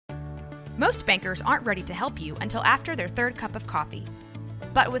Most bankers aren't ready to help you until after their third cup of coffee.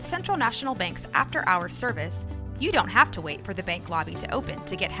 But with Central National Bank's after-hours service, you don't have to wait for the bank lobby to open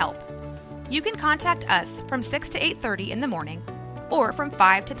to get help. You can contact us from 6 to 8:30 in the morning or from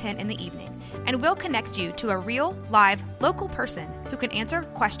 5 to 10 in the evening, and we'll connect you to a real, live, local person who can answer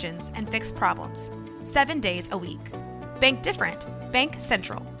questions and fix problems 7 days a week. Bank different. Bank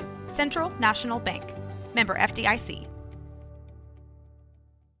Central. Central National Bank. Member FDIC.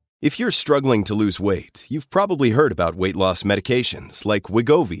 If you're struggling to lose weight, you've probably heard about weight loss medications like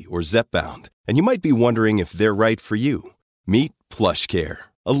Wegovy or Zepbound, and you might be wondering if they're right for you. Meet PlushCare,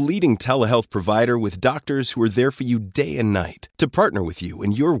 a leading telehealth provider with doctors who are there for you day and night to partner with you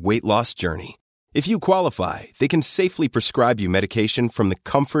in your weight loss journey. If you qualify, they can safely prescribe you medication from the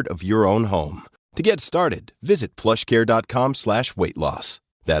comfort of your own home. To get started, visit plushcare.com/weight-loss.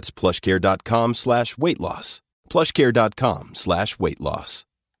 That's plushcare.com/weight-loss. plushcare.com/weight-loss.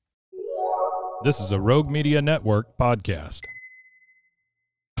 This is a Rogue Media Network podcast.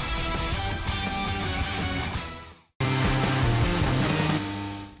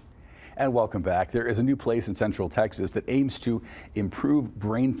 And welcome back. There is a new place in Central Texas that aims to improve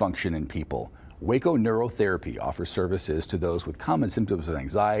brain function in people. Waco Neurotherapy offers services to those with common symptoms of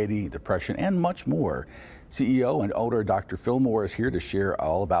anxiety, depression, and much more. CEO and owner Dr. Fillmore is here to share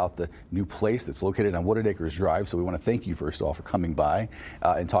all about the new place that's located on Wooded Acres Drive. So we want to thank you, first of all, for coming by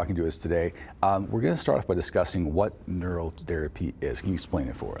and talking to us today. We're going to start off by discussing what neurotherapy is. Can you explain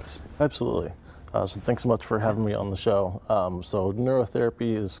it for us? Absolutely. So thanks so much for having me on the show. So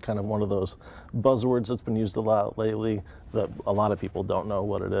neurotherapy is kind of one of those buzzwords that's been used a lot lately that a lot of people don't know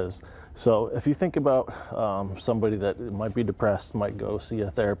what it is. So if you think about somebody that might be depressed, might go see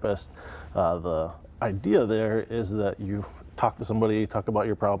a therapist, the idea there is that you talk to somebody, talk about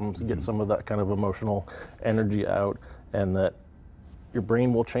your problems, get some of that kind of emotional energy out, and that your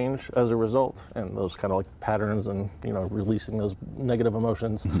brain will change as a result, and those kind of like patterns and releasing those negative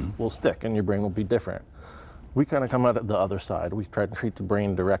emotions will stick, and your brain will be different. We kind of come out at the other side. We try to treat the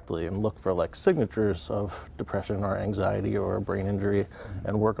brain directly and look for like signatures of depression or anxiety or a brain injury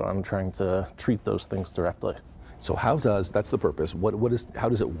and work on trying to treat those things directly. So that's the purpose. How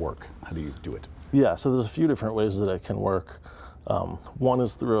does it work? How do you do it? Yeah, so there's a few different ways that it can work. One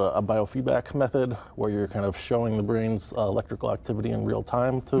is through a biofeedback method where you're kind of showing the brain's electrical activity in real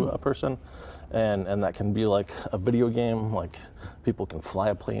time to a person. And that can be like a video game, like people can fly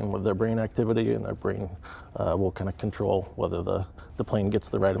a plane with their brain activity, and their brain will kind of control whether the plane gets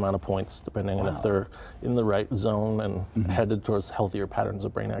the right amount of points, depending on if they're in the right zone and headed towards healthier patterns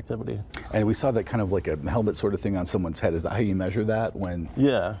of brain activity. And we saw that kind of like a helmet sort of thing on someone's head. Is that how you measure that when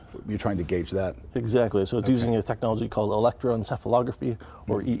you're trying to gauge that? Exactly. So it's using a technology called electroencephalography,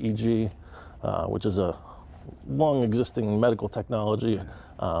 or EEG, which is a long existing medical technology,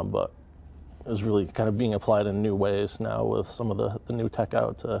 but is really kind of being applied in new ways now with some of the new tech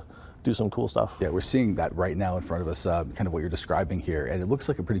out to do some cool stuff. Yeah, we're seeing that right now in front of us, kind of what you're describing here, and it looks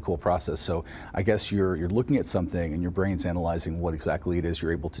like a pretty cool process. So I guess you're looking at something and your brain's analyzing what exactly it is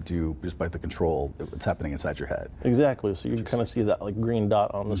you're able to do just by the control that's happening inside your head. Exactly, so you kind of see that like green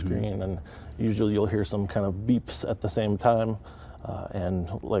dot on the screen, and usually you'll hear some kind of beeps at the same time. And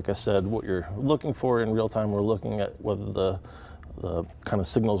like I said, what you're looking for in real time, we're looking at whether the kind of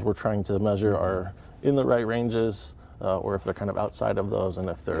signals we're trying to measure are in the right ranges, or if they're kind of outside of those. And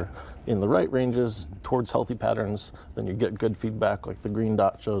if they're in the right ranges towards healthy patterns, then you get good feedback, like the green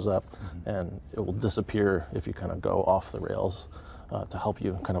dot shows up, and it will disappear if you kind of go off the rails, to help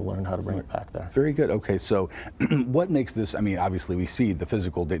you kind of learn how to bring it back there. Very good. Okay, so what makes this, I mean, obviously we see the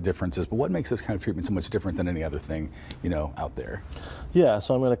physical differences, but what makes this kind of treatment so much different than any other thing, out there? Yeah,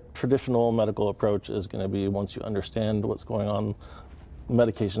 so a traditional medical approach is going to be, once you understand what's going on,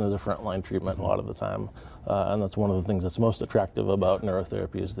 medication is a frontline treatment a lot of the time. And that's one of the things that's most attractive about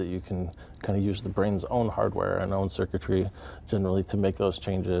neurotherapy, is that you can kind of use the brain's own hardware and own circuitry generally to make those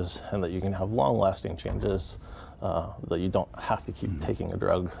changes, and that you can have long-lasting changes that you don't have to keep taking a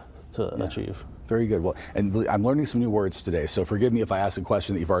drug to achieve. Very good. Well, and I'm learning some new words today, so forgive me if I ask a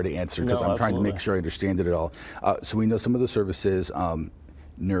question that you've already answered, because I'm trying to make sure I understand it at all. So we know some of the services,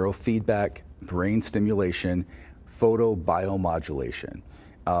 neurofeedback, brain stimulation, photobiomodulation.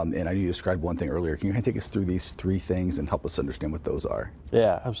 And I know you described one thing earlier. Can you kind of take us through these three things and help us understand what those are?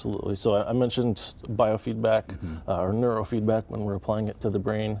 Yeah, absolutely. So I mentioned biofeedback or neurofeedback when we're applying it to the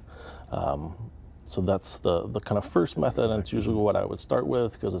brain. So that's the kind of first method, and it's usually what I would start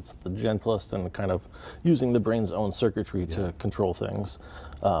with because it's the gentlest and kind of using the brain's own circuitry to control things.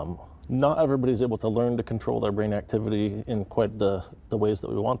 not everybody's able to learn to control their brain activity in quite the ways that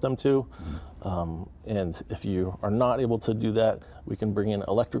we want them to. And if you are not able to do that, we can bring in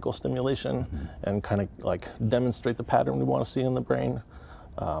electrical stimulation and kind of like demonstrate the pattern we want to see in the brain,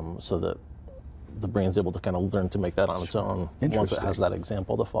 so that the brain's able to kind of learn to make that on its own once it has that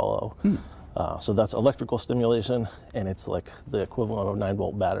example to follow. So that's electrical stimulation, and it's like the equivalent of a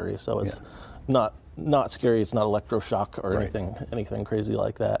 9-volt battery. So it's not scary. It's not electroshock or anything crazy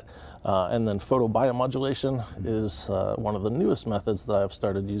like that. And then photobiomodulation is one of the newest methods that I've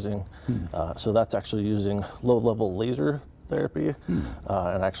started using. So that's actually using low-level laser therapy,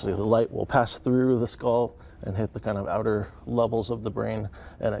 and actually the light will pass through the skull and hit the kind of outer levels of the brain,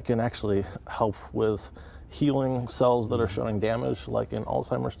 and it can actually help with healing cells that are showing damage, like in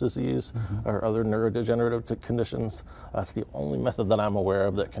Alzheimer's disease or other neurodegenerative conditions. That's the only method that I'm aware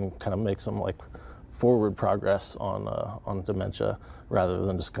of that can kind of make some like forward progress on dementia, rather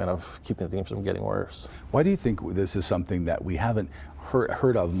than just kind of keeping things from getting worse. Why do you think this is something that we haven't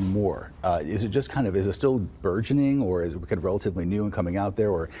heard of more? Is it just kind of, is it still burgeoning, or is it kind of relatively new and coming out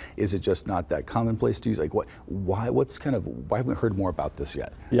there, or is it just not that commonplace to use? Like why haven't we heard more about this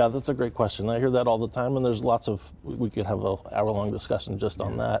yet? Yeah, that's a great question. I hear that all the time, and there's lots of, we could have an hour-long discussion just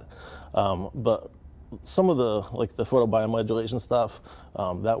on that. But some of the photobiomodulation stuff,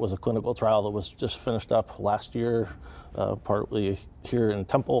 that was a clinical trial that was just finished up last year, partly here in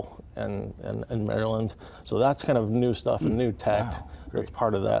Temple and in Maryland. So that's kind of new stuff and new tech that's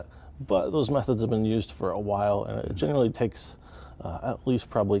part of that. But those methods have been used for a while, and it generally takes at least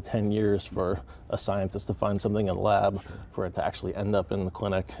probably 10 years for a scientist to find something in the lab for it to actually end up in the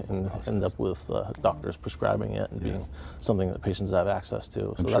clinic and end up with doctors prescribing it and being something that patients have access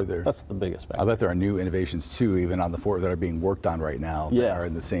to. So that's the biggest factor. I bet there are new innovations too, even on the that are being worked on right now that are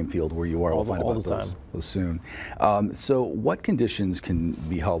in the same field where you are. We'll find about those soon. So what conditions can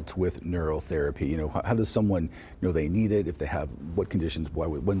be helped with neurotherapy? You know, how does someone know they need it? If they have, what conditions,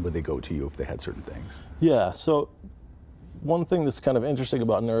 when would they go to you if they had certain things? Yeah, so one thing that's kind of interesting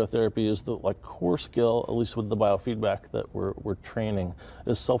about neurotherapy is the core skill, at least with the biofeedback that we're training,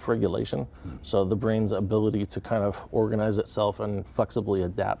 is self-regulation. So the brain's ability to kind of organize itself and flexibly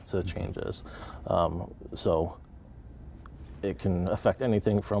adapt to changes. So it can affect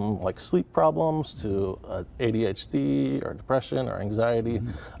anything from like sleep problems to ADHD or depression or anxiety.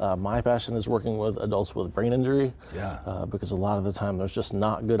 My passion is working with adults with brain injury, because a lot of the time there's just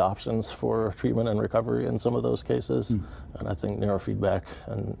not good options for treatment and recovery in some of those cases. And I think neurofeedback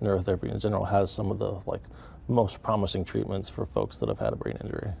and neurotherapy in general has some of the most promising treatments for folks that have had a brain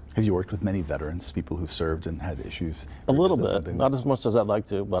injury. Have you worked with many veterans, people who've served and had issues? A little bit, not as much as I'd like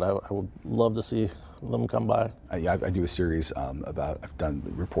to, but I would love to see them come by. I do a series I've done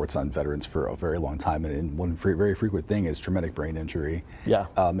reports on veterans for a very long time, and one very frequent thing is traumatic brain injury.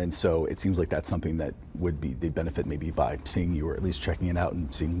 And so it seems like that's something that they benefit maybe by seeing you, or at least checking it out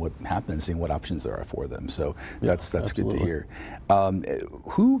and seeing what happens, seeing what options there are for them. So that's good to hear.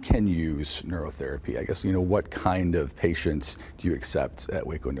 Who can use neurotherapy? I guess, what kind of patients do you accept at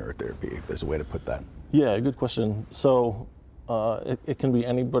Waco Neurotherapy, if there's a way to put that? Yeah, good question. So it can be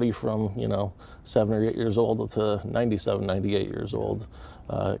anybody from 7 or 8 years old to 97, 98 years old.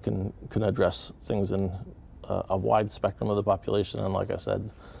 It can address things in a wide spectrum of the population, and like I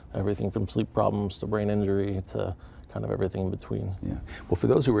said, everything from sleep problems to brain injury to kind of everything in between. Yeah. Well, for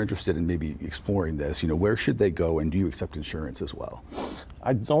those who are interested in maybe exploring this, where should they go, and do you accept insurance as well?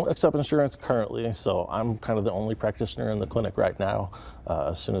 I don't accept insurance currently, so I'm kind of the only practitioner in the clinic right now.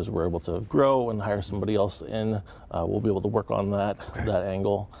 As soon as we're able to grow and hire somebody else in, we'll be able to work on that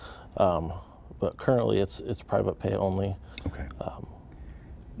angle. But currently it's private pay only. Okay.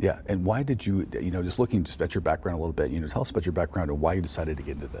 Yeah, and why did you, just looking at your background a little bit, tell us about your background and why you decided to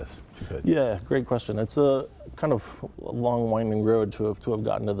get into this, if you could. Yeah, great question. It's a kind of long, winding road to have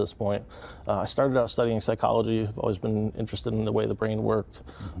gotten to this point. I started out studying psychology. I've always been interested in the way the brain worked.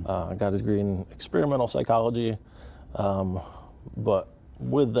 I got a degree in experimental psychology, but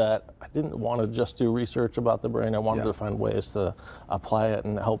with that, I didn't want to just do research about the brain. I wanted to find ways to apply it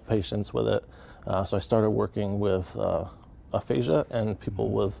and help patients with it. So I started working with aphasia and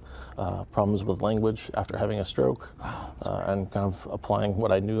people with problems with language after having a stroke, and kind of applying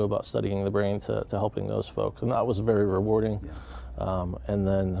what I knew about studying the brain to helping those folks. And that was very rewarding. And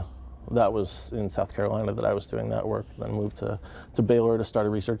then that was in South Carolina that I was doing that work, then moved to Baylor to start a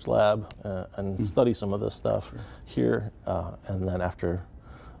research lab and study some of this stuff here. And then after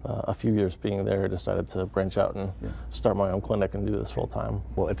a few years being there, I decided to branch out and start my own clinic and do this full time.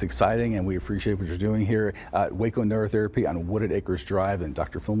 Well, it's exciting, and we appreciate what you're doing here at Waco Neurotherapy on Wooded Acres Drive. And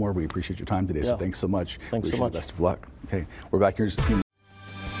Dr. Fillmore, we appreciate your time today, so thanks so much. Thanks so much. Best of luck. Okay, we're back here in just a few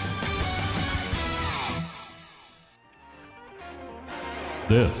minutes.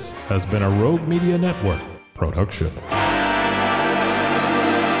 This has been a Rogue Media Network production.